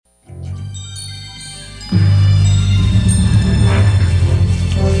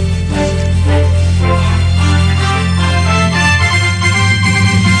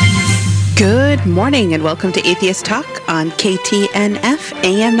Good morning and welcome to Atheist Talk on KTNF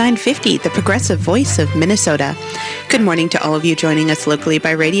AM 950, the progressive voice of Minnesota. Good morning to all of you joining us locally by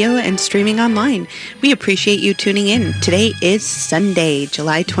radio and streaming online. We appreciate you tuning in. Today is Sunday,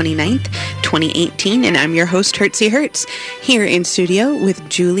 July 29th, 2018, and I'm your host, Hertzie Hertz, here in studio with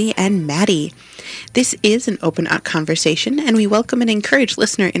Julie and Maddie. This is an open conversation, and we welcome and encourage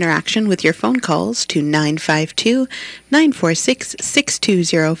listener interaction with your phone calls to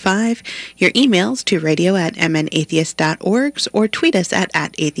 952-946-6205, your emails to radio@mnatheist.org, or tweet us at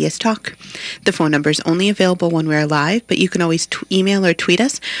atheisttalk. The phone number is only available when we're live, but you can always email or tweet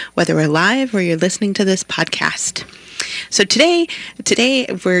us, whether we're live or you're listening to this podcast. So today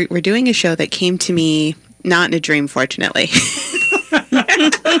we're doing a show that came to me not in a dream, fortunately.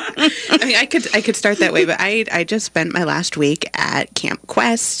 I mean, I could start that way, but I just spent my last week at Camp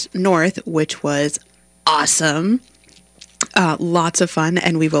Quest North, which was awesome. Lots of fun,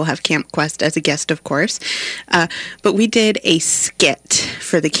 and we will have Camp Quest as a guest, of course. But we did a skit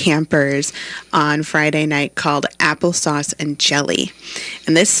for the campers on Friday night called Applesauce and Jelly.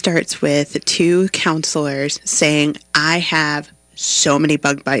 And this starts with two counselors saying, I have so many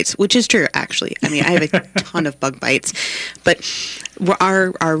bug bites, which is true, actually. I mean, I have a ton of bug bites, but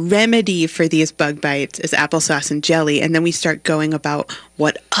our remedy for these bug bites is applesauce and jelly, and then we start going about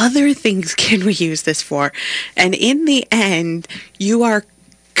what other things can we use this for, and in the end, you are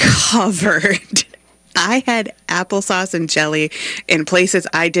covered. I had applesauce and jelly in places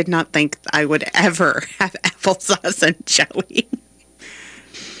I did not think I would ever have applesauce and jelly.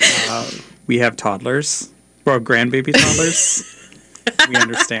 We have toddlers, or grandbaby toddlers. We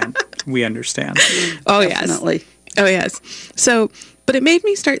understand. Oh, Definitely. yes. Oh, yes. So, but it made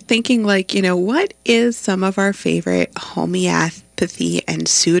me start thinking, like, what is some of our favorite homeopathy and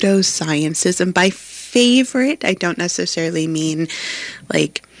pseudosciences? And by favorite, I don't necessarily mean,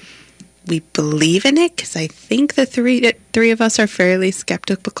 like, we believe in it, because I think the three of us are fairly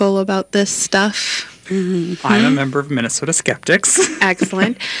skeptical about this stuff. Mm-hmm. I'm a member of Minnesota Skeptics.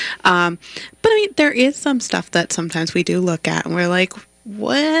 Excellent. But I mean, there is some stuff that sometimes we do look at and we're like,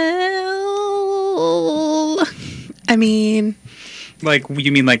 well, I mean... Like, you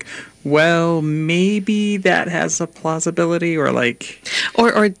mean like, well, maybe that has a plausibility, or like...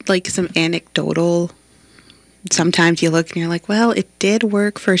 Or like some anecdotal... Sometimes you look and you're like, well, it did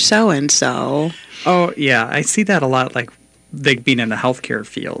work for so-and-so. Oh, yeah. I see that a lot, like being in the healthcare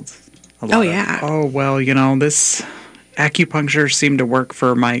field. Oh, yeah. This acupuncture seemed to work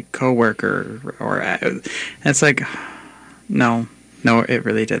for my coworker, and it's like, no, it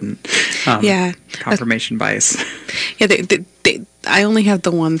really didn't. Yeah. Confirmation bias. Yeah, I only have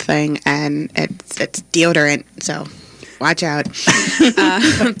the one thing, and it's deodorant, so watch out.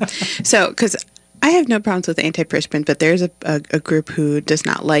 Because I have no problems with antiperspirant, but there's a group who does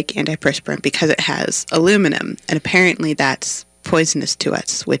not like antiperspirant because it has aluminum, and apparently that's poisonous to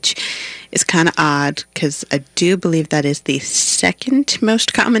us, which is kind of odd because I do believe that is the second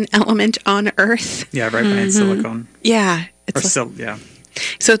most common element on Earth. Yeah, right behind silicone. Yeah.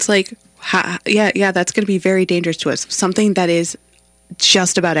 So it's like, that's going to be very dangerous to us. Something that is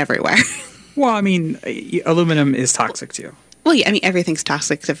just about everywhere. Well, I mean, aluminum is toxic to you. Well, yeah, I mean, everything's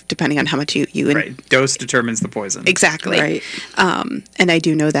toxic depending on how much you right. Dose determines the poison. Exactly. Right. And I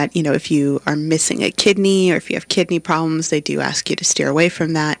do know that, if you are missing a kidney or if you have kidney problems, they do ask you to steer away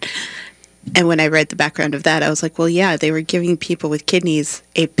from that. And when I read the background of that, I was like, well, yeah, they were giving people with kidneys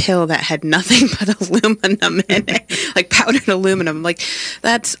a pill that had nothing but aluminum in it, like powdered aluminum. Like,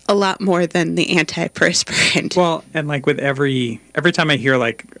 that's a lot more than the antiperspirant. Well, and like with every time I hear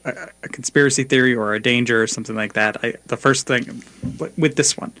like a conspiracy theory or a danger or something like that, the first thing with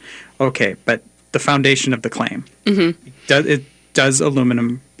this one, okay, but the foundation of the claim, does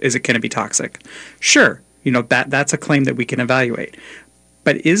aluminum, is it going to be toxic? Sure, that's a claim that we can evaluate.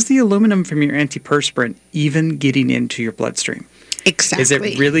 But is the aluminum from your antiperspirant even getting into your bloodstream? Exactly. Is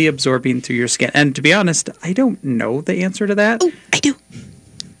it really absorbing through your skin? And to be honest, I don't know the answer to that. Oh, I do.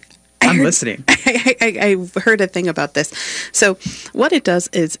 I'm listening. I heard a thing about this. So what it does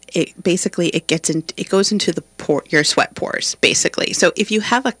is it goes into your sweat pores, basically. So if you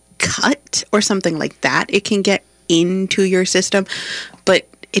have a cut or something like that, it can get into your system, but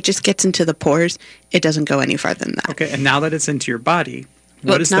it just gets into the pores. It doesn't go any farther than that. Okay, and now that it's into your body...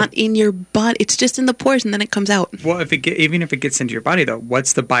 It's not in your butt. It's just in the pores, and then it comes out. Well, even if it gets into your body, though,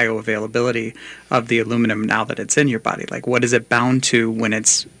 what's the bioavailability of the aluminum now that it's in your body? Like, what is it bound to when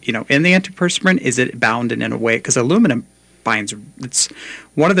it's, in the antiperspirant? Is it bound in a way? Because aluminum binds. It's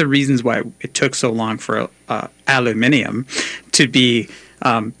one of the reasons why it took so long for aluminium to be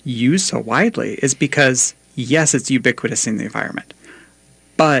used so widely is because, yes, it's ubiquitous in the environment,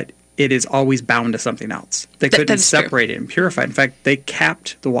 but it is always bound to something else. They couldn't that's true. separate it and purify it. In fact, they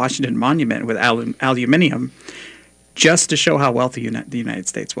capped the Washington Monument with aluminum just to show how wealthy the United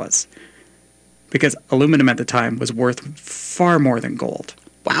States was. Because aluminum at the time was worth far more than gold.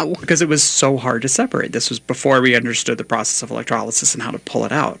 Wow. Because it was so hard to separate. This was before we understood the process of electrolysis and how to pull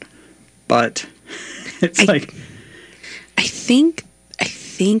it out. But it's I think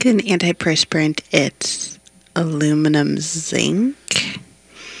in antiperspirant it's aluminum zinc.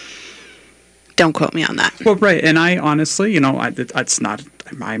 Don't quote me on that. Well, right. And I honestly,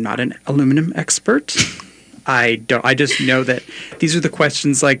 I'm not an aluminum expert. I just know that these are the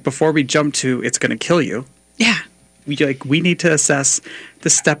questions, like, before we jump to it's going to kill you. Yeah. We need to assess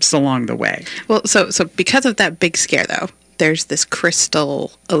the steps along the way. Well, so because of that big scare, though, there's this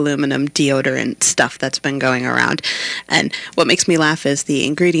crystal aluminum deodorant stuff that's been going around. And what makes me laugh is the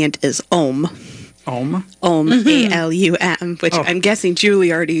ingredient is Ohm. Ohm? Ohm, A-L-U-M, which I'm guessing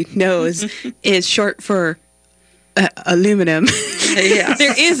Julie already knows is short for aluminum. Yes.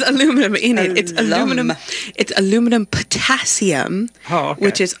 There is aluminum in it. It's aluminum. It's aluminum potassium,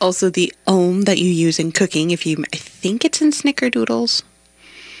 which is also the ohm that you use in cooking. I think it's in Snickerdoodles.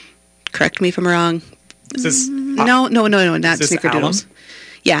 Correct me if I'm wrong. Is this, No, not Snickerdoodles. alum?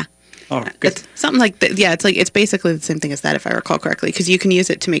 Yeah. Oh, good. It's something like that. Yeah, it's basically the same thing as that, if I recall correctly, because you can use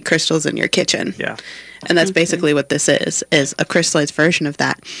it to make crystals in your kitchen. Yeah. And that's basically what this is a crystallized version of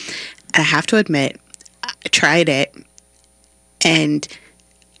that. And I have to admit, I tried it, and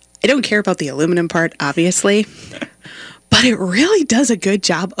I don't care about the aluminum part, obviously, but it really does a good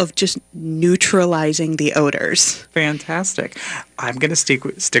job of just neutralizing the odors. Fantastic. I'm going to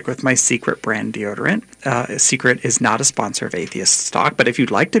stick with my Secret brand deodorant. Secret is not a sponsor of Atheist Talk, but if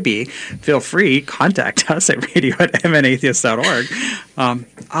you'd like to be, feel free, contact us at radio@mnatheist.org.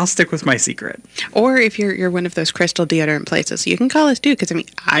 I'll stick with my Secret. Or if you're one of those crystal deodorant places, you can call us too, because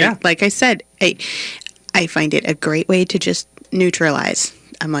like I said, I find it a great way to just neutralize.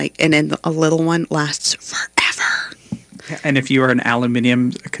 I'm like, and then a little one lasts forever. And if you are an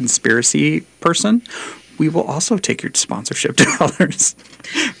aluminium conspiracy person, we will also take your sponsorship dollars,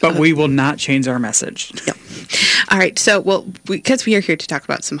 but we will not change our message. Yep. All right. So, because we are here to talk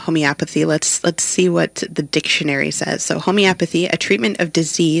about some homeopathy, let's see what the dictionary says. So, homeopathy, a treatment of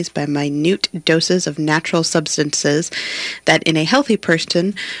disease by minute doses of natural substances that in a healthy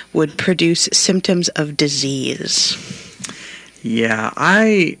person would produce symptoms of disease. Yeah,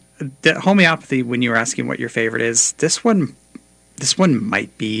 the homeopathy, when you were asking what your favorite is, this one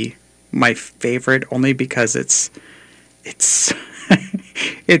might be my favorite, only because it's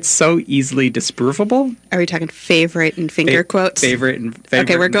it's so easily disprovable. Are we talking favorite and finger quotes? Favorite.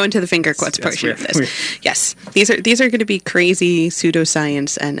 Okay, we're going to the finger quotes portion of this. Yes, these are going to be crazy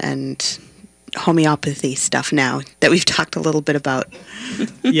pseudoscience and homeopathy stuff now that we've talked a little bit about.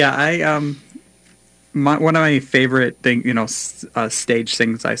 Yeah, one of my favorite stage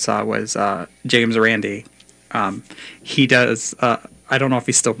things I saw was James Randi. He does. I don't know if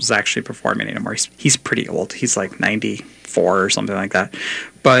he still is actually performing anymore. He's pretty old. He's like 94 or something like that.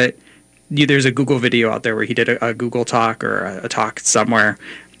 But there's a Google video out there where he did a Google talk or a talk somewhere,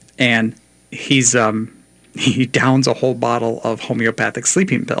 and he downs a whole bottle of homeopathic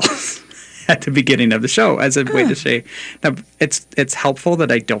sleeping pills at the beginning of the show as a way to say. Now, it's helpful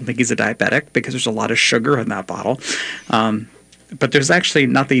that I don't think he's a diabetic, because there's a lot of sugar in that bottle. But there's actually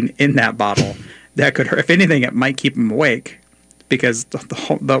nothing in that bottle that could hurt. If anything, it might keep him awake, because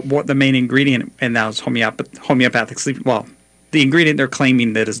the main ingredient in those homeopathic sleep, well, the ingredient they're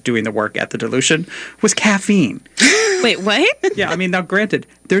claiming that is doing the work at the dilution was caffeine. Wait, what? Yeah, I mean, now granted,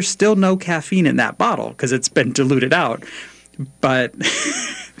 there's still no caffeine in that bottle because it's been diluted out, but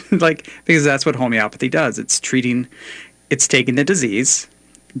because that's what homeopathy does. It's taking the disease,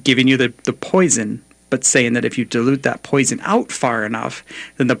 giving you the poison, but saying that if you dilute that poison out far enough,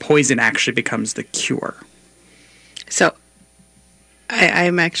 then the poison actually becomes the cure. So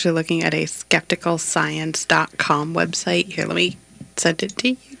I'm actually looking at a skepticalscience.com website. Here, let me send it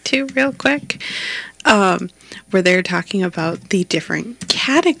to you too real quick. Where they're talking about the different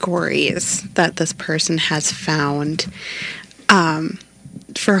categories that this person has found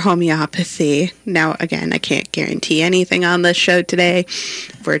for homeopathy. Now, again, I can't guarantee anything on this show today.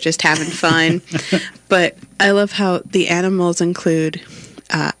 We're just having fun. But I love how the animals include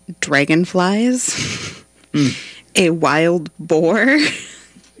dragonflies, a wild boar,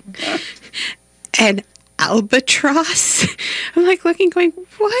 an albatross. I'm like looking, going,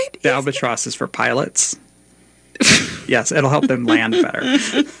 what? The albatross is for pilots. Yes, it'll help them land better.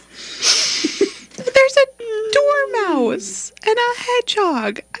 There's a dormouse and a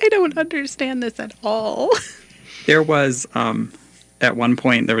hedgehog. I don't understand this at all. There was at one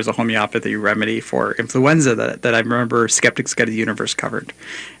point there was a homeopathy remedy for influenza that I remember Skeptics Guide to the Universe covered.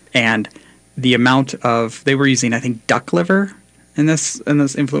 And the amount of, they were using, I think, duck liver in this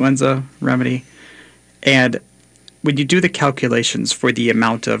influenza remedy. And when you do the calculations for the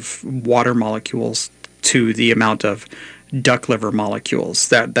amount of water molecules to the amount of duck liver molecules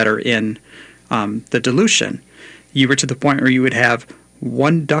that are in the dilution, you were to the point where you would have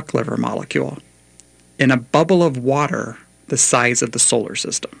one duck liver molecule in a bubble of water the size of the solar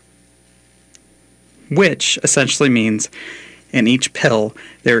system. Which essentially means in each pill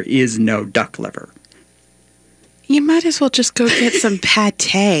there is no duck liver. You might as well just go get some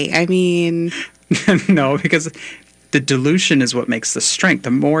pate. I mean... No, because the dilution is what makes the strength.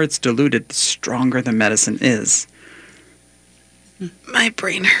 The more it's diluted, the stronger the medicine is. My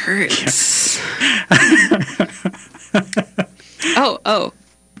brain hurts. Oh.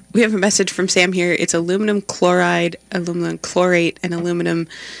 We have a message from Sam here. It's aluminum chloride, aluminum chlorate, and aluminum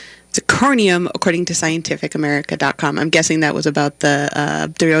zirconium, according to scientificamerica.com. I'm guessing that was about the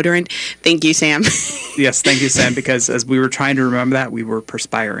deodorant. Thank you, Sam. Yes, thank you, Sam, because as we were trying to remember that, we were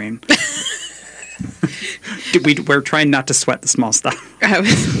perspiring. We're trying not to sweat the small stuff. I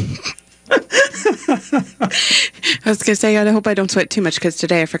was going to say, I hope I don't sweat too much because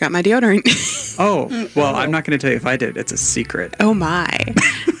today I forgot my deodorant. Oh, well, I'm not going to tell you if I did. It's a secret. Oh, my.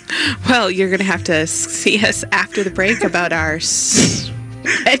 Well, you're going to have to see us after the break about our sweatiness.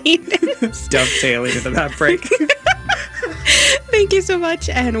 Dovetailing into that break. Thank you so much,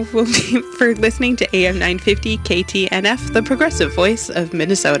 and we'll be for listening to AM 950 KTNF, the progressive voice of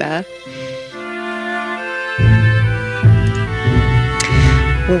Minnesota.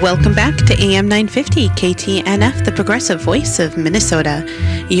 Welcome back to AM 950 KTNF, the progressive voice of Minnesota.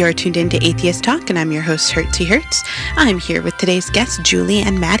 You're tuned in to Atheist Talk, and I'm your host, Hertzie Hertz. I'm here with today's guests, Julie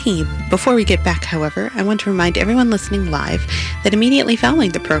and Maddie. Before we get back, however, I want to remind everyone listening live that immediately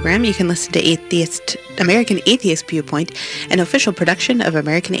following the program, you can listen to American Atheist Viewpoint, an official production of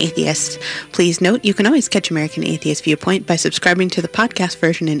American Atheists. Please note, you can always catch American Atheist Viewpoint by subscribing to the podcast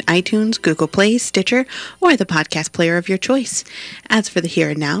version in iTunes, Google Play, Stitcher, or the podcast player of your choice. As for the here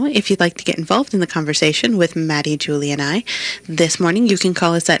and now, if you'd like to get involved in the conversation with Maddie, Julie, and I, this morning you can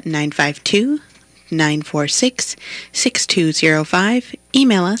call us at 952-946-6205,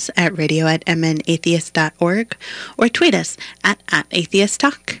 email us at radio@mnatheist.org, or tweet us at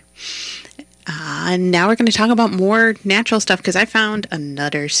atheisttalk. And now we're going to talk about more natural stuff because I found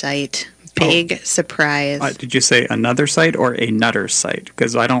another site. Big surprise. Did you say another site or a nutter site?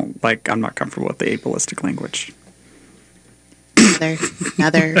 Because I'm not comfortable with the ableistic language.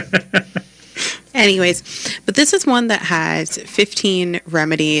 Another. Anyways, but this is one that has 15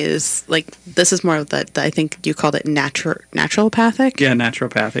 remedies. Like, this is more of the I think you called it naturopathic. Yeah,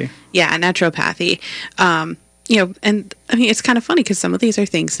 naturopathy. Yeah, naturopathy. And I mean, it's kind of funny because some of these are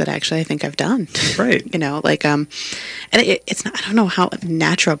things that actually I think I've done. Right. And it's not, I don't know how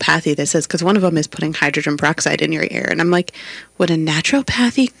naturopathy this is because one of them is putting hydrogen peroxide in your ear. And I'm like, would a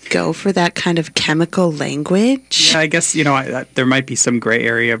naturopathy go for that kind of chemical language? Yeah, I guess, there might be some gray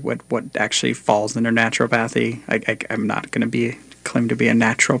area of what actually falls under naturopathy. I'm not going to claim to be a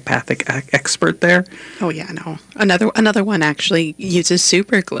naturopathic expert there. Oh yeah, no. Another one actually uses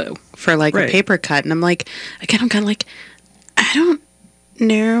super glue for a paper cut, and I'm like, again, I'm kind of like, I don't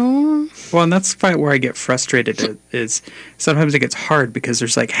know. Well, and that's where I get frustrated. Is sometimes it gets hard because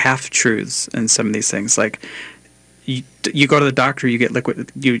there's half truths in some of these things. Like you go to the doctor, you get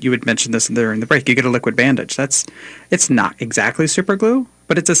liquid. You had mentioned this during the break. You get a liquid bandage. It's not exactly super glue,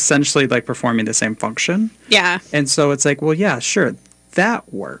 but it's essentially performing the same function. Yeah. And so it's well, yeah, sure,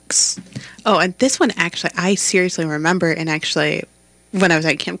 that works. Oh, and this one actually, I seriously remember, and actually, when I was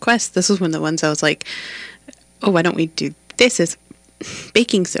at Camp Quest, this was one of the ones I was like, oh, why don't we do this? Is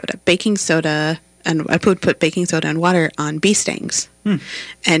baking soda. Baking soda, and I would put baking soda and water on bee stings.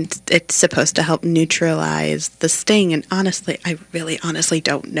 And it's supposed to help neutralize the sting. And honestly, I really honestly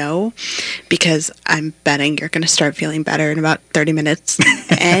don't know because I'm betting you're going to start feeling better in about 30 minutes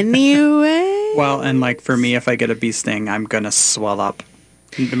anyway. Well, and for me, if I get a bee sting, I'm going to swell up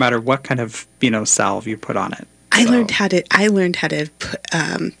no matter what kind of, salve you put on it. I learned how to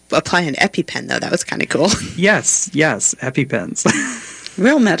apply an EpiPen, though. That was kind of cool. Yes, EpiPens.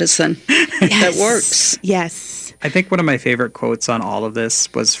 Real medicine. Yes. That works. Yes. I think one of my favorite quotes on all of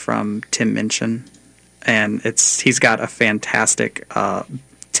this was from Tim Minchin, and he's got a fantastic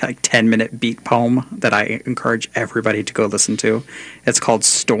 10-minute beat poem that I encourage everybody to go listen to. It's called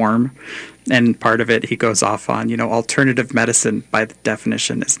Storm, and part of it he goes off on, alternative medicine by the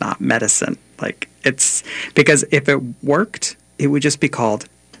definition is not medicine. It's because if it worked, it would just be called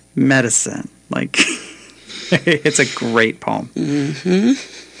medicine. It's a great poem.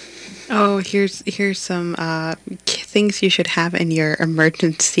 Oh, here's some things you should have in your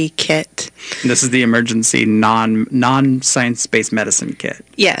emergency kit. This is the emergency non-science based medicine kit.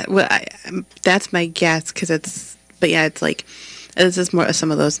 Yeah, well, that's my guess but yeah, it's like this is more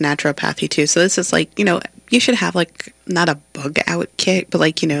some of those naturopathy too. So this is like, you should have like not a bug out kit, but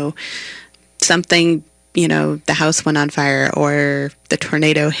like, something, the house went on fire or the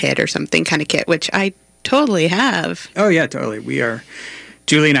tornado hit or something kind of kit, which I totally have. Oh yeah, totally.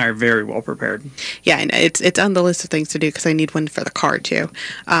 Julie and I are very well prepared. Yeah, I know. It's on the list of things to do because I need one for the car too.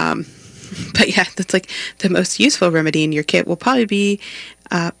 But yeah, that's like the most useful remedy in your kit will probably be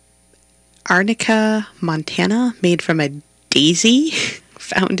Arnica montana, made from a daisy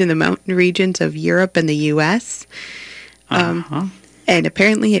found in the mountain regions of Europe and the U.S. And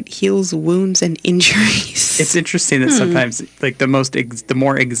apparently it heals wounds and injuries. It's interesting that sometimes, like the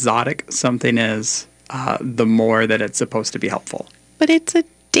more exotic something is, the more that it's supposed to be helpful. But it's a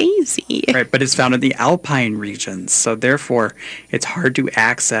daisy. Right, but it's found in the alpine regions, so therefore it's hard to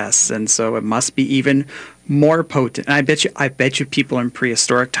access, and so it must be even more potent. And I bet you people in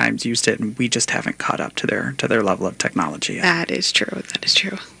prehistoric times used it, and we just haven't caught up to their level of technology yet. That is true.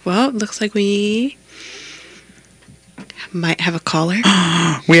 Well, it looks like we might have a caller.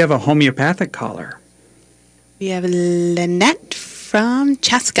 We have a homeopathic caller. We have Lynette from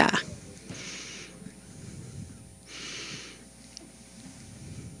Chaska.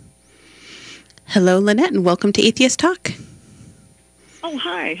 Hello, Lynette, and welcome to Atheist Talk. Oh,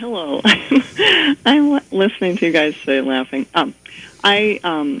 hi. Hello. I'm listening to you guys today laughing. I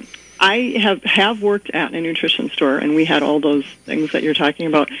have worked at a nutrition store, and we had all those things that you're talking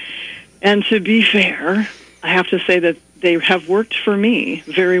about. And to be fair, I have to say that they have worked for me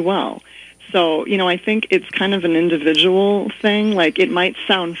very well. So, I think it's kind of an individual thing. Like, it might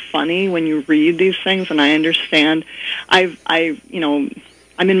sound funny when you read these things, and I understand.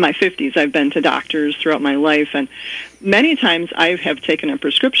 I'm in my 50s. I've been to doctors throughout my life, and many times I have taken a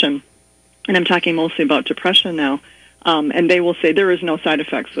prescription, and I'm talking mostly about depression now, and they will say there is no side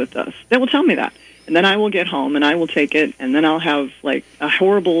effects with this. They will tell me that. And then I will get home, and I will take it, and then I'll have, like, a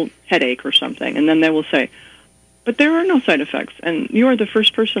horrible headache or something, and then they will say, but there are no side effects, and you are the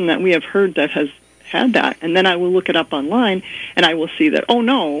first person that we have heard that has had that. And then I will look it up online, and I will see that, oh,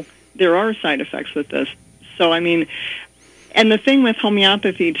 no, there are side effects with this. So, and the thing with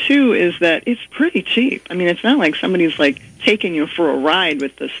homeopathy, too, is that it's pretty cheap. It's not like somebody's, like, taking you for a ride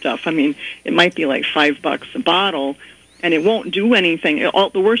with this stuff. It might be like $5 a bottle, and it won't do anything.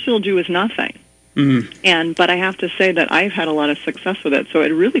 The worst it'll do is nothing. Mm-hmm. But I have to say that I've had a lot of success with it. So it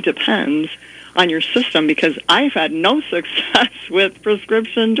really depends on your system, because I've had no success with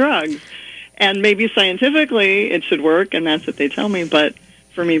prescription drugs. And maybe scientifically it should work, and that's what they tell me, but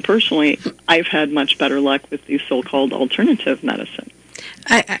for me personally, I've had much better luck with these so-called alternative medicine.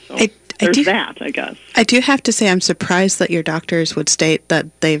 There's that, I guess. I do have to say I'm surprised that your doctors would state that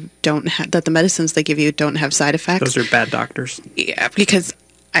that the medicines they give you don't have side effects. Those are bad doctors. Yeah, because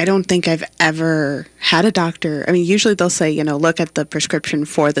I don't think I've ever had a doctor. Usually they'll say, look at the prescription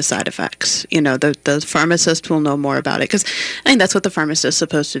for the side effects. The pharmacist will know more about it, because I think that's what the pharmacist is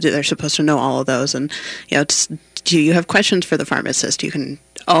supposed to do. They're supposed to know all of those. And, do you have questions for the pharmacist? You can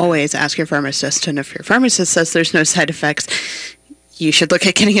always ask your pharmacist. And if your pharmacist says there's no side effects, you should look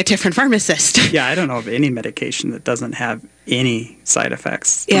at getting a different pharmacist. Yeah, I don't know of any medication that doesn't have any side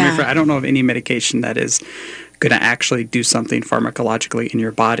effects. Yeah. I don't know of any medication that is going to actually do something pharmacologically in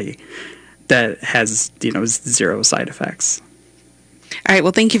your body that has, zero side effects. All right.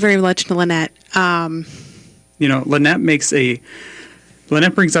 Well, thank you very much, Lynette. Lynette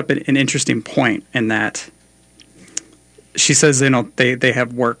brings up an interesting point in that she says, they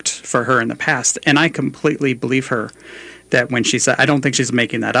have worked for her in the past. And I completely believe her that when she said, I don't think she's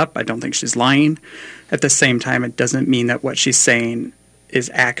making that up. I don't think she's lying. At the same time, it doesn't mean that what she's saying is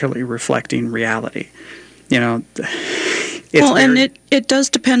accurately reflecting reality. And it does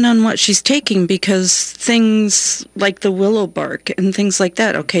depend on what she's taking, because things like the willow bark and things like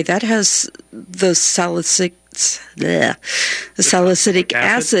that, okay, that has the salicylic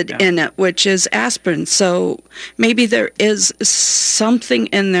acid in it, which is aspirin. So maybe there is something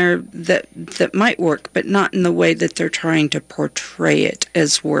in there that might work, but not in the way that they're trying to portray it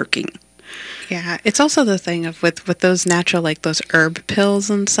as working. Yeah, it's also the thing of with those natural, like those herb pills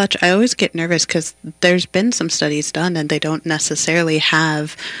and such, I always get nervous because there's been some studies done and they don't necessarily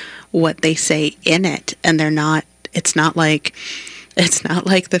have what they say in it, and it's not like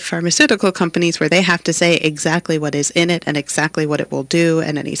the pharmaceutical companies where they have to say exactly what is in it and exactly what it will do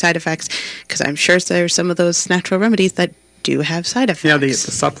and any side effects, because I'm sure there's some of those natural remedies that do have side effects. Yeah, the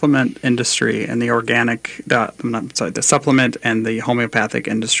supplement industry and the supplement and the homeopathic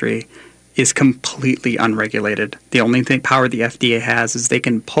industry is completely unregulated. The only power the FDA has is they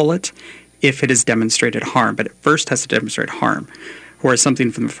can pull it if it has demonstrated harm, but it first has to demonstrate harm. Whereas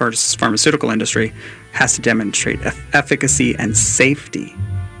something from the pharmaceutical industry has to demonstrate efficacy and safety.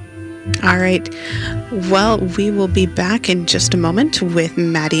 All right. Well, we will be back in just a moment with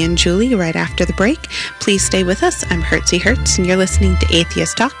Maddie and Julie right after the break. Please stay with us. I'm Hertzie Hertz, and you're listening to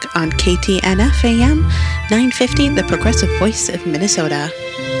Atheist Talk on KTNF AM 950, the progressive voice of Minnesota.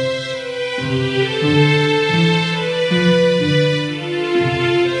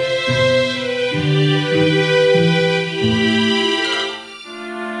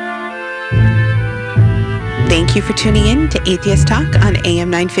 Thank you for tuning in to Atheist Talk on AM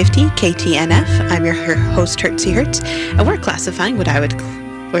 950 KTNF. I'm your host, Hertzie Hertz, and we're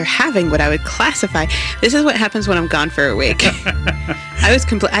having what I would classify. This is what happens when I'm gone for a week.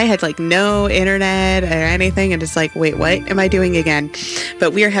 I had like no internet or anything, and it's like, wait, what am I doing again?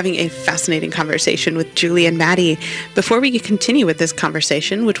 But we are having a fascinating conversation with Julie and Maddie. Before we continue with this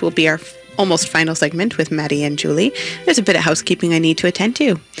conversation, which will be our almost final segment with Maddie and Julie, there's a bit of housekeeping I need to attend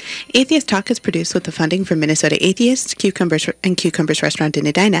to. Atheist Talk is produced with the funding from Minnesota Atheists, Cucumbers Restaurant in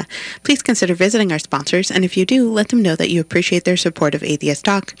Edina. Please consider visiting our sponsors, and if you do, let them know that you appreciate their support of Atheist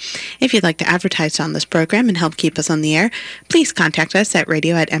Talk. If you'd like to advertise on this program and help keep us on the air, please contact us at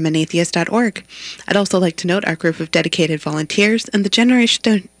radio@mnatheist.org. I'd also like to note our group of dedicated volunteers and the generous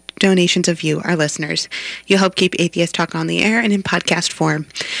donations of you, our listeners. You help keep Atheist Talk on the air and in podcast form.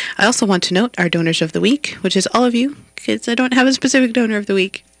 I also want to note our donors of the week, which is all of you, because I don't have a specific donor of the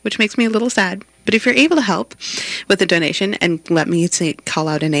week, which makes me a little sad. But if you're able to help with a donation and let me call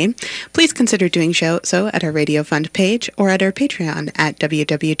out a name, please consider doing so at our Radio Fund page or at our Patreon at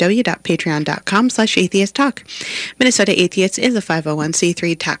www.patreon.com/atheisttalk. Minnesota Atheists is a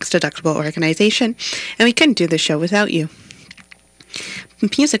 501c3 tax-deductible organization, and we couldn't do this show without you.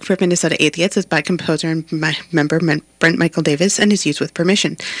 Music for Minnesota Atheists is by composer and member Brent Michael Davis and is used with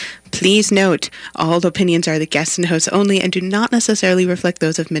permission. Please note, all opinions are the guests and hosts only and do not necessarily reflect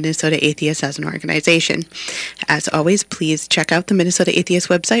those of Minnesota Atheists as an organization. As always, please check out the Minnesota Atheists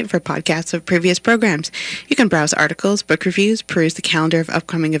website for podcasts of previous programs. You can browse articles, book reviews, peruse the calendar of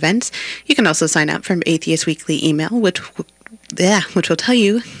upcoming events. You can also sign up for Atheist Weekly email, which will tell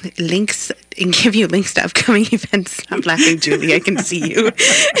you links and give you links to upcoming events. Stop laughing, Julie. I can see you.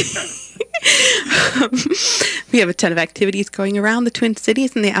 We have a ton of activities going around the Twin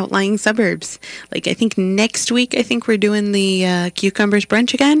Cities and the outlying suburbs. Like, I think next week, we're doing the Cucumbers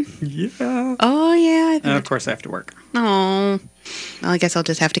brunch again. Yeah. Oh, yeah. And of course, I have to work. Oh. Well, I guess I'll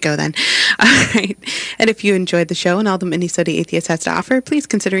just have to go then. All right. And if you enjoyed the show and all the Minnesota Atheists has to offer, please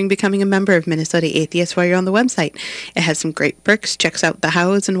consider becoming a member of Minnesota Atheists while you're on the website. It has some great perks. Checks out the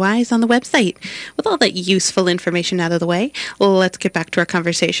hows and whys on the website. With all that useful information out of the way, let's get back to our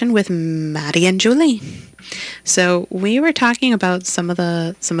conversation with Maddie and Julie. So we were talking about some of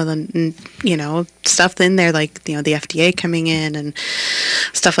the stuff in there, like the FDA coming in and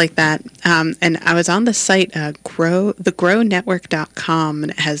stuff like that. And I was on the site thegrownetwork.com,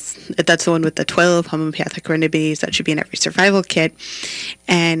 and that's the one with the 12 homeopathic remedies that should be in every survival kit.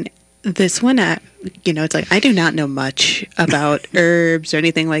 And this one, it's like I do not know much about herbs or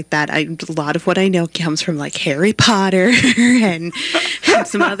anything like that. A lot of what I know comes from like Harry Potter and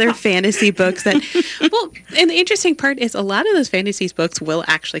some other fantasy books. And the interesting part is a lot of those fantasy books will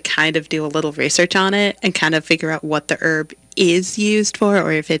actually kind of do a little research on it and kind of figure out what the herb is used for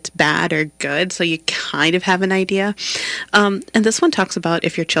or if it's bad or good, so you kind of have an idea. And this one talks about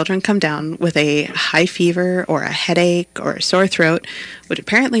if your children come down with a high fever or a headache or a sore throat, which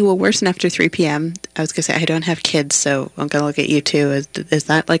apparently will worsen after 3 p.m. I was going to say, I don't have kids, so I'm going to look at you too. Is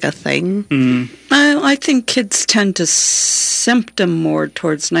that like a thing? Mm. I think kids tend to symptom more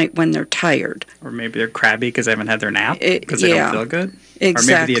towards night when they're tired. Or maybe they're crabby because they haven't had their nap because they don't feel good.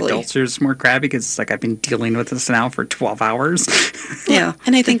 Exactly. Or maybe the adults are just more crabby because it's like, I've been dealing with this now for 12 hours. Yeah.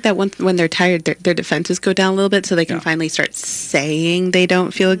 And I think that when they're tired, their defenses go down a little bit so they can finally start saying they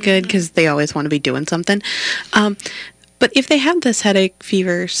don't feel good because they always want to be doing something. But if they have this headache,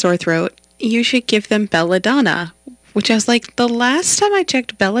 fever, sore throat, you should give them belladonna, which I was like, the last time I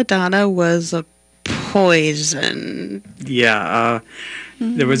checked, belladonna was a poison. Yeah.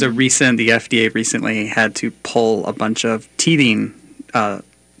 There was the FDA recently had to pull a bunch of teething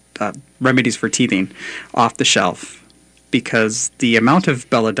remedies for teething off the shelf because the amount of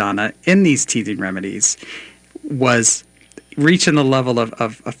belladonna in these teething remedies was reaching the level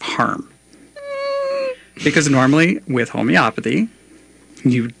of harm. Because normally with homeopathy,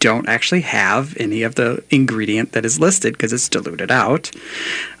 You don't actually have any of the ingredient that is listed because it's diluted out.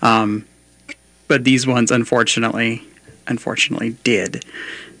 But these ones, unfortunately did,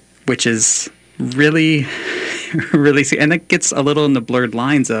 which is really, really, and it gets a little in the blurred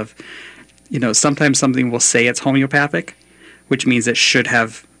lines of, sometimes something will say it's homeopathic, which means it should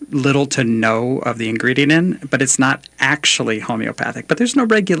have little to no of the ingredient in, but it's not actually homeopathic. But there's no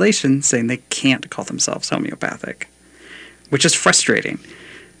regulation saying they can't call themselves homeopathic, which is frustrating.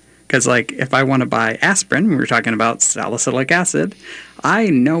 Because, if I want to buy aspirin, we were talking about salicylic acid, I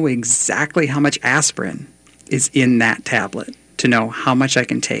know exactly how much aspirin is in that tablet to know how much I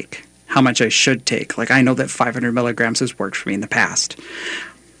can take, how much I should take. I know that 500 milligrams has worked for me in the past.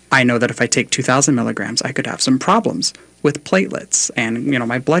 I know that if I take 2,000 milligrams, I could have some problems with platelets and,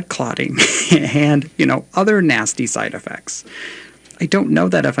 my blood clotting and, other nasty side effects. I don't know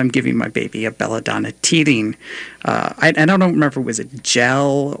that if I'm giving my baby a belladonna teething. I don't remember if it was a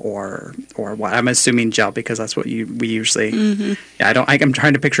gel or what. I'm assuming gel because that's what we usually. Mm-hmm. Yeah, I'm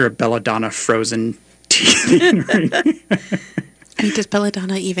trying to picture a belladonna frozen teething. Does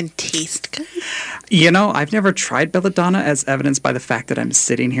belladonna even taste good? I've never tried belladonna, as evidenced by the fact that I'm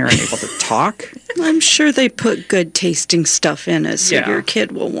sitting here and able to talk. I'm sure they put good tasting stuff in it, so your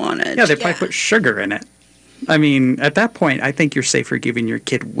kid will want it. Yeah, they probably put sugar in it. I mean, at that point, I think you're safer giving your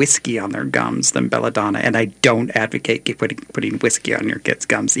kid whiskey on their gums than belladonna, and I don't advocate putting whiskey on your kid's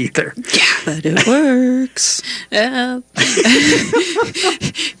gums either. Yeah, but it works.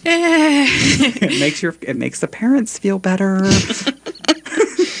 It makes the parents feel better.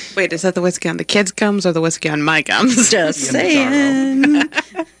 Wait, is that the whiskey on the kids' gums or the whiskey on my gums? Just saying.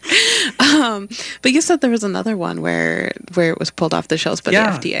 But you said there was another one where it was pulled off the shelves by the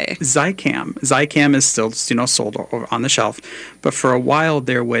FDA. Zicam. Zicam is still sold on the shelf, but for a while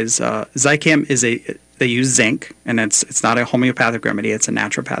there was Zicam they use zinc, and it's not a homeopathic remedy; it's a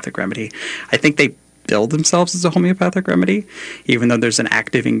naturopathic remedy. I think they bill themselves as a homeopathic remedy, even though there's an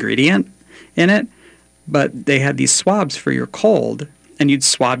active ingredient in it. But they had these swabs for your cold, and you'd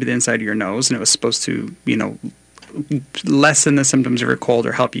swab the inside of your nose, and it was supposed to lessen the symptoms of your cold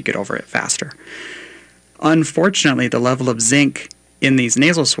or help you get over it faster. Unfortunately, the level of zinc in these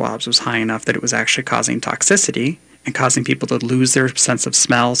nasal swabs was high enough that it was actually causing toxicity and causing people to lose their sense of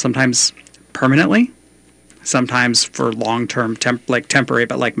smell, sometimes permanently, sometimes for long-term, temporary,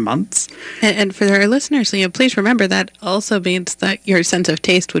 but months. And for our listeners, please remember that also means that your sense of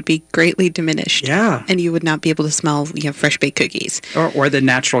taste would be greatly diminished. Yeah. And you would not be able to smell, fresh baked cookies. Or the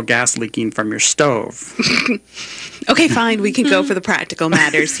natural gas leaking from your stove. Okay, fine. We can go for the practical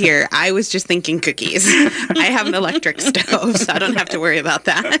matters here. I was just thinking cookies. I have an electric stove, so I don't have to worry about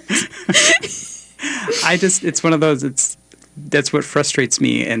that. It's one of those, that's what frustrates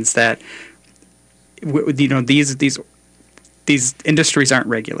me, is that these industries aren't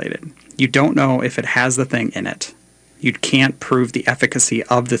regulated. You don't know if it has the thing in it. You can't prove the efficacy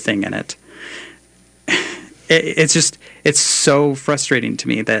of the thing in it. It's so frustrating to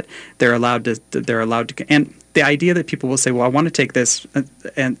me that they're allowed to, and the idea that people will say, well, I want to take this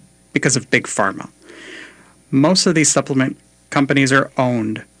and because of big pharma. Most of these supplement companies are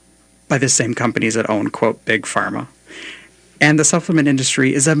owned by the same companies that own, quote, big pharma. And the supplement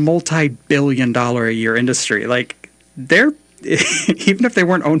industry is a multi-billion-dollar a year industry. They're even if they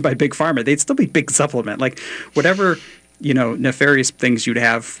weren't owned by big pharma, they'd still be big supplement. Whatever nefarious things you'd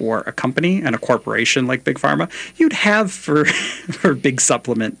have for a company and a corporation like big pharma, you'd have for big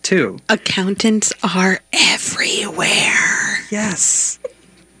supplement too. Accountants are everywhere. Yes.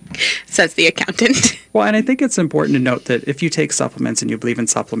 Says the accountant. Well, and I think it's important to note that if you take supplements and you believe in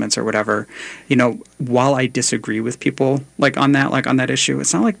supplements or whatever, while I disagree with people on that issue,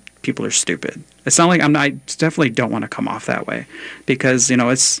 it's not like people are stupid. It's not like I definitely don't want to come off that way because,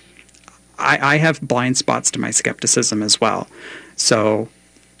 I have blind spots to my skepticism as well. So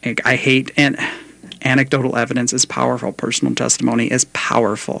I hate, and anecdotal evidence is powerful. Personal testimony is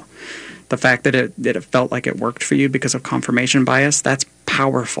powerful. The fact that it felt like it worked for you because of confirmation bias, that's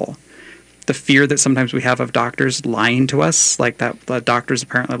powerful. The fear that sometimes we have of doctors lying to us, like that the doctors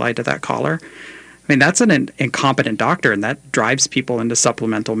apparently lied to that caller. I mean, that's an incompetent doctor, and that drives people into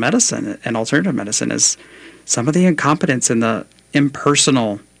supplemental medicine and alternative medicine is some of the incompetence and the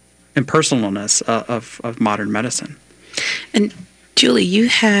impersonalness of modern medicine. And Julie, you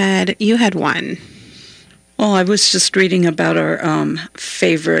had one. Well, I was just reading about our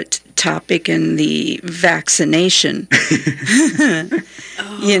favorite topic in the vaccination. Make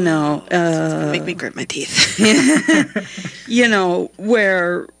me grit my teeth.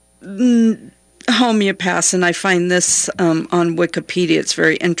 Where homeopaths, and I find this on Wikipedia, it's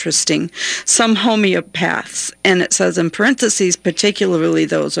very interesting. Some homeopaths, and it says in parentheses, particularly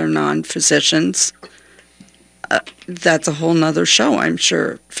those are non-physicians. That's a whole nother show, I'm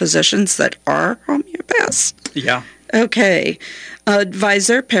sure. Physicians that are homeopaths. Yeah. Okay. Advise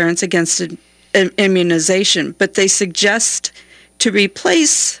their parents against immunization, but they suggest to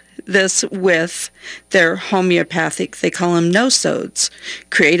replace this with their homeopathic, they call them nosodes,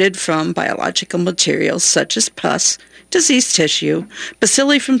 created from biological materials such as pus, diseased tissue,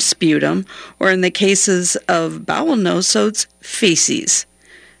 bacilli from sputum, or in the cases of bowel nosodes, feces.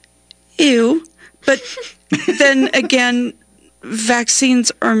 Ew. But then again,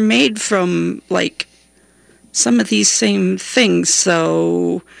 vaccines are made from, like, some of these same things,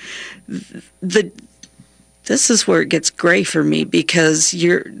 so this is where it gets gray for me, because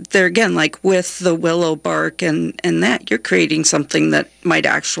there again, like with the willow bark and that, you're creating something that might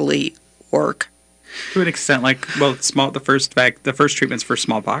actually work. To an extent, like, well, the first treatments for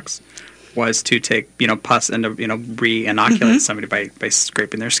smallpox was to take, pus and re-inoculate somebody by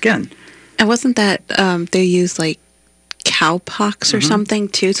scraping their skin. And wasn't that they used like cowpox or something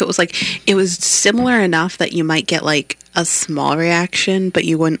too? So it was similar enough that you might get like a small reaction, but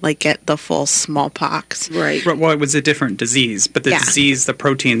you wouldn't like get the full smallpox. Right. Well, it was a different disease, but the disease, the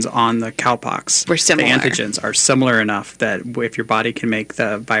proteins on the cowpox, were similar. The antigens are similar enough that if your body can make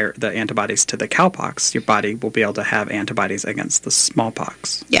the antibodies to the cowpox, your body will be able to have antibodies against the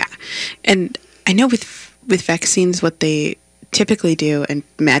smallpox. Yeah, and I know with vaccines, what they typically do, and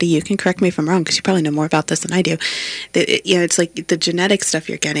Maddie, you can correct me if I'm wrong because you probably know more about this than I do. It's like the genetic stuff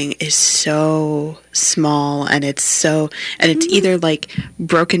you're getting is so small, and it's either like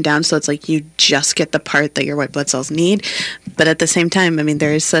broken down so it's like you just get the part that your white blood cells need, but at the same time, I mean,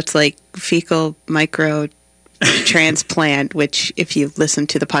 there is such like fecal micro transplant, which if you listen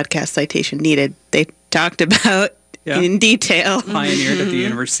to the podcast Citation Needed, they talked about in detail. Pioneered at the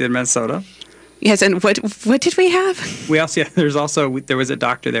University of Minnesota. Yes, and what did we have? There was a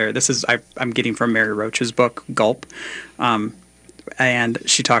doctor there. This is I'm getting from Mary Roach's book Gulp, and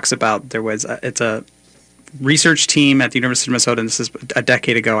she talks about it's a research team at the University of Minnesota, and this is a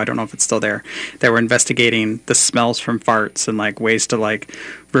decade ago. I don't know if it's still there. They were investigating the smells from farts and like ways to like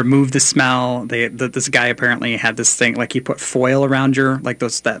remove the smell. This guy apparently had this thing, like he put foil around your like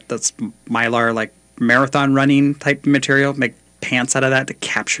that's Mylar like marathon running type material, make pants out of that to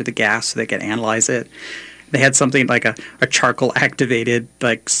capture the gas so they could analyze it. They had something like a charcoal activated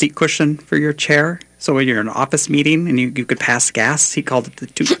like seat cushion for your chair, so when you're in an office meeting and you could pass gas, he called it the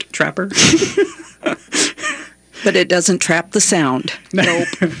toot trapper. But it doesn't trap the sound. Nope.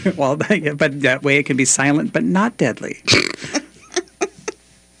 Well, but that way it can be silent but not deadly.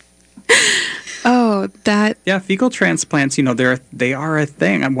 Oh, that. Yeah, fecal transplants, they are a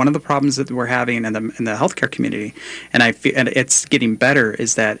thing. And one of the problems that we're having in the healthcare community, and it's getting better,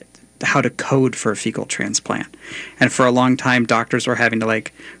 is that how to code for a fecal transplant. And for a long time, doctors were having to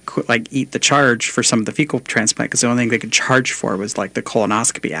like eat the charge for some of the fecal transplant because the only thing they could charge for was like the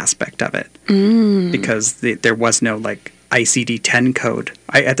colonoscopy aspect of it, because there was no like ICD-10 code.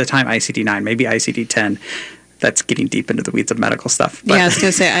 At the time, ICD-9, maybe ICD-10. That's getting deep into the weeds of medical stuff. But I was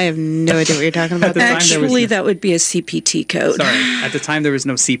going to say, I have no idea what you're talking about. Actually, that would be a CPT code. Sorry. At the time, there was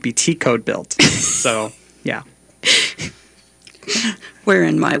no CPT code built. So, yeah. We're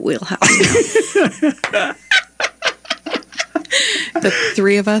in my wheelhouse now. The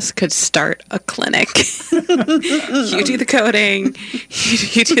three of us could start a clinic. You do the coding,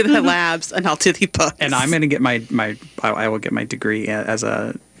 you do the labs, and I'll do the books. And I'm going to get I will get my degree as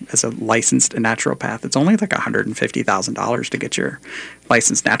a licensed naturopath. It's only like $150,000 to get your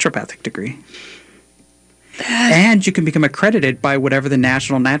licensed naturopathic degree. And you can become accredited by whatever the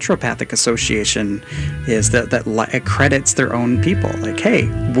National Naturopathic Association is that accredits their own people. Like, hey,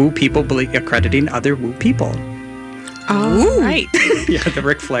 woo people accrediting other woo people. Oh, right. Yeah, the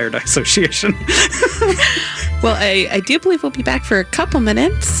Ric Flair Association. Well, I do believe we'll be back for a couple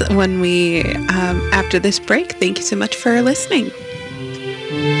minutes when we, after this break. Thank you so much for listening.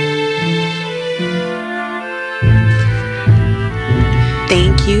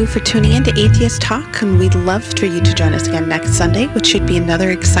 Thank you for tuning in to Atheist Talk, and we'd love for you to join us again next Sunday, which should be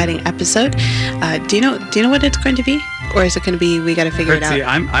another exciting episode. Do you know what it's going to be? Or is it going to be, we got to figure it out?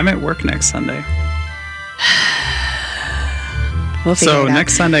 I'm at work next Sunday. We'll figure it out.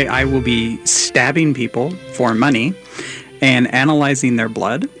 Next Sunday, I will be stabbing people for money and analyzing their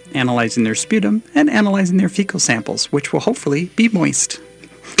blood, analyzing their sputum, and analyzing their fecal samples, which will hopefully be moist.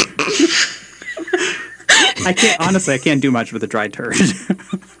 I can't do much with a dry turd.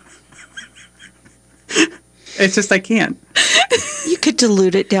 It's just I can't. You could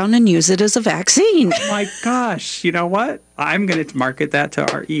dilute it down and use it as a vaccine. Oh my gosh, you know what? I'm going to market that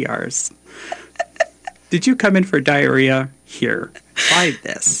to our ERs. Did you come in for diarrhea? Here, try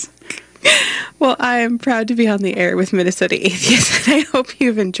this. Well, I am proud to be on the air with Minnesota Atheists, and I hope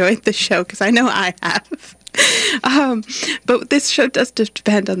you've enjoyed the show, because I know I have. But this show does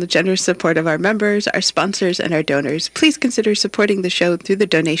depend on the generous support of our members, our sponsors, and our donors. Please consider supporting the show through the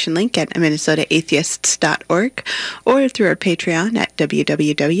donation link at minnesotaAtheists.org or through our Patreon at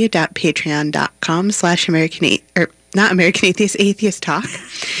Atheist Talk.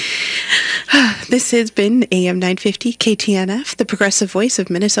 This has been AM 950 KTNF, the progressive voice of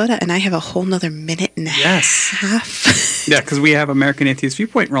Minnesota, and I have a whole nother minute and a half. Yeah, because we have American Atheist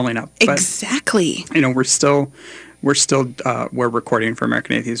Viewpoint rolling up. But, exactly. You know, we're recording for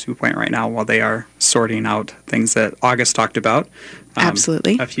American Atheist Viewpoint right now while they are sorting out things that August talked about.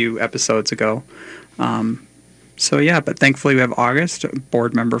 Absolutely. A few episodes ago. So yeah, but thankfully we have August,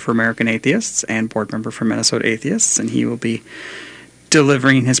 board member for American Atheists and board member for Minnesota Atheists, and he will be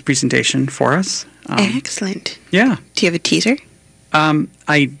delivering his presentation for us. Excellent. Yeah. Do you have a teaser?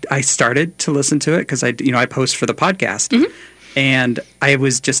 I started to listen to it because I post for the podcast, and I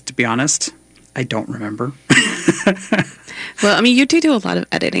was, just to be honest, I don't remember. Well, I mean, you do a lot of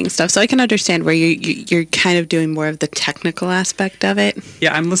editing stuff, so I can understand where you're kind of doing more of the technical aspect of it.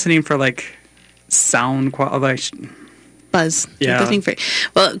 Yeah, I'm listening for like sound quality. Buzz. Yeah.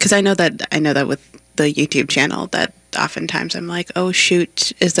 Well, because I know that with the YouTube channel that oftentimes I'm like, oh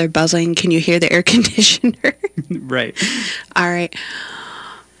shoot, is there buzzing? Can you hear the air conditioner? Right. All right.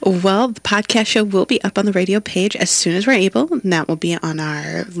 Well, the podcast show will be up on the radio page as soon as we're able, and that will be on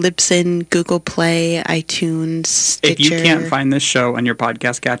our Libsyn, Google Play, iTunes, Stitcher. If you can't find this show on your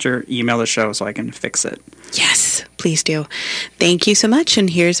podcast catcher, email the show so I can fix it. Yes, please do. Thank you so much,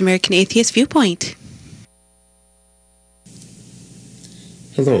 and here's American Atheist Viewpoint.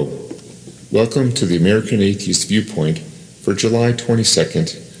 Hello. Welcome to the American Atheist Viewpoint for July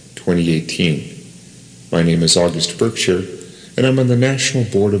 22nd, 2018. My name is August Berkshire, and I'm on the National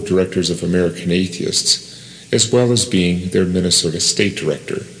Board of Directors of American Atheists, as well as being their Minnesota State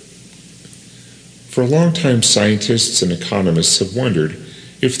Director. For a long time, scientists and economists have wondered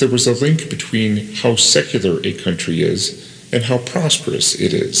if there was a link between how secular a country is and how prosperous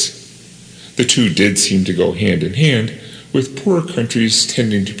it is. The two did seem to go hand in hand, with poorer countries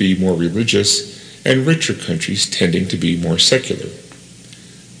tending to be more religious and richer countries tending to be more secular.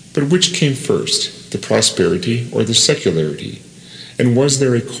 But which came first, the prosperity or the secularity? And was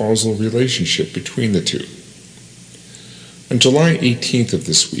there a causal relationship between the two? On July 18th of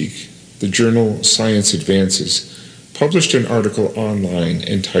this week, the journal Science Advances published an article online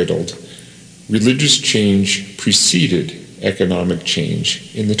entitled "Religious Change Preceded Economic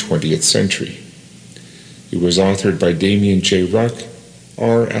Change in the 20th Century." It was authored by Damien J. Ruck,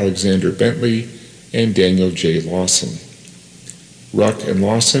 R. Alexander Bentley, and Daniel J. Lawson. Ruck and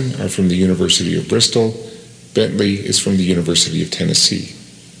Lawson are from the University of Bristol. Bentley is from the University of Tennessee.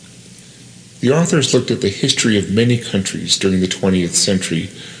 The authors looked at the history of many countries during the 20th century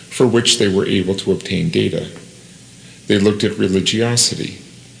for which they were able to obtain data. They looked at religiosity.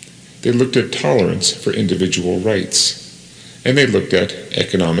 They looked at tolerance for individual rights. And they looked at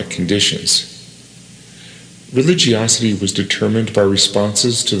economic conditions. Religiosity was determined by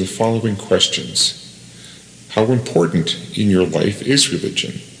responses to the following questions. How important in your life is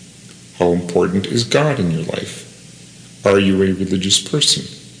religion? How important is God in your life? Are you a religious person?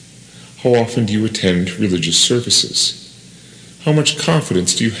 How often do you attend religious services? How much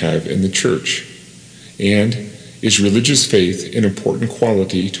confidence do you have in the church? And is religious faith an important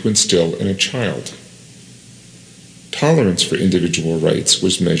quality to instill in a child? Tolerance for individual rights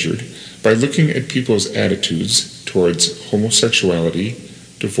was measured by looking at people's attitudes towards homosexuality,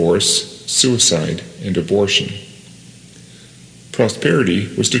 divorce, suicide, and abortion. Prosperity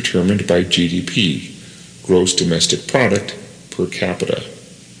was determined by GDP, gross domestic product, per capita.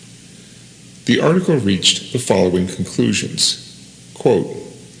 The article reached the following conclusions. Quote,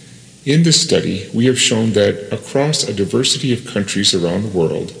 "In this study, we have shown that across a diversity of countries around the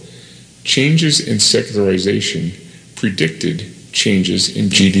world, changes in secularization predicted changes in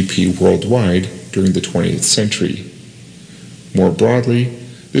GDP worldwide during the 20th century. More broadly,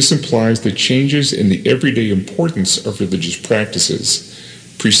 this implies that changes in the everyday importance of religious practices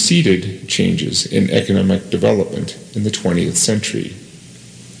preceded changes in economic development in the 20th century.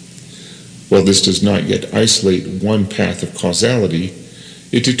 While this does not yet isolate one path of causality,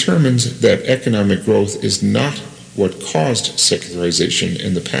 it determines that economic growth is not what caused secularization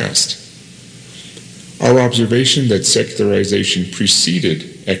in the past. Our observation that secularization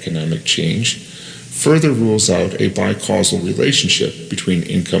preceded economic change further rules out a bicausal relationship between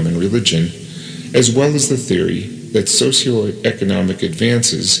income and religion, as well as the theory that socioeconomic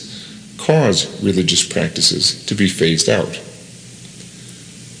advances cause religious practices to be phased out.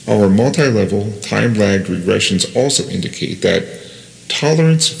 Our multi-level, time-lagged regressions also indicate that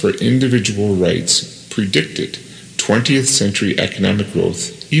tolerance for individual rights predicted 20th century economic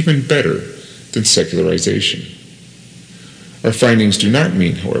growth even better than secularization. Our findings do not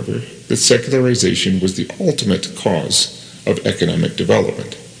mean, however, that secularization was the ultimate cause of economic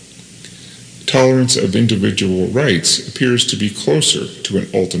development. Tolerance of individual rights appears to be closer to an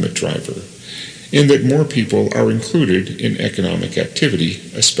ultimate driver, in that more people are included in economic activity,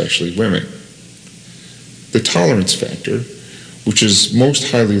 especially women. The tolerance factor, which is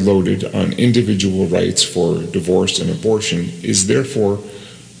most highly loaded on individual rights for divorce and abortion, is therefore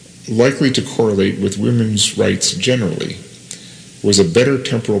likely to correlate with women's rights generally, was a better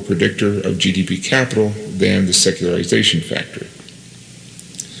temporal predictor of GDP capital than the secularization factor.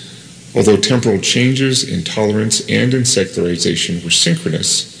 Although temporal changes in tolerance and in secularization were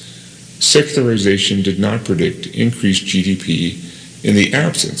synchronous, secularization did not predict increased GDP in the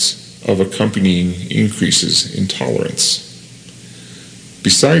absence of accompanying increases in tolerance.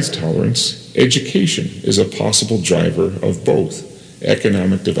 Besides tolerance, education is a possible driver of both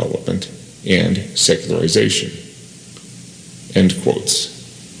economic development and secularization. End quotes.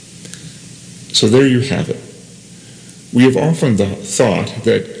 So there you have it. We have often thought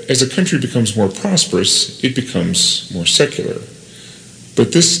that as a country becomes more prosperous, it becomes more secular.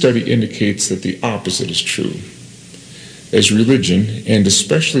 But this study indicates that the opposite is true. As religion, and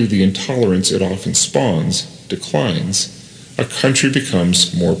especially the intolerance it often spawns, declines, a country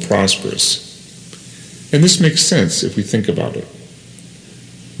becomes more prosperous. And this makes sense if we think about it.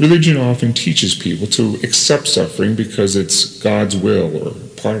 Religion often teaches people to accept suffering because it's God's will or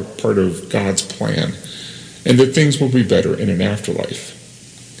part of God's plan, and that things will be better in an afterlife.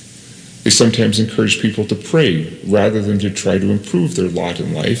 They sometimes encourage people to pray rather than to try to improve their lot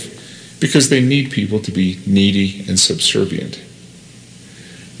in life because they need people to be needy and subservient.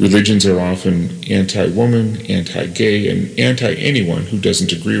 Religions are often anti-woman, anti-gay, and anti-anyone who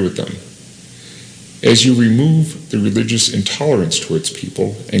doesn't agree with them. As you remove the religious intolerance towards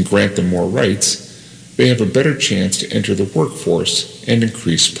people and grant them more rights, they have a better chance to enter the workforce and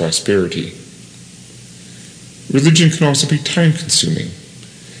increase prosperity. Religion can also be time-consuming.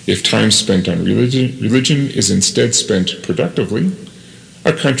 If time spent on religion is instead spent productively,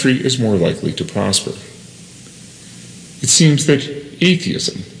 a country is more likely to prosper. It seems that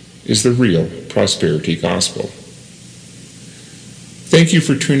atheism is the real prosperity gospel. Thank you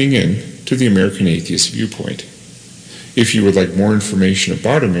for tuning in to the American Atheist Viewpoint. If you would like more information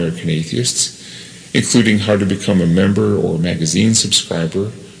about American Atheists, including how to become a member or magazine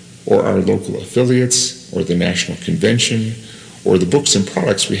subscriber, or our local affiliates, or the National Convention, or the books and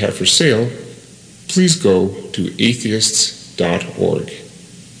products we have for sale, please go to atheists.org.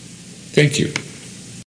 Thank you.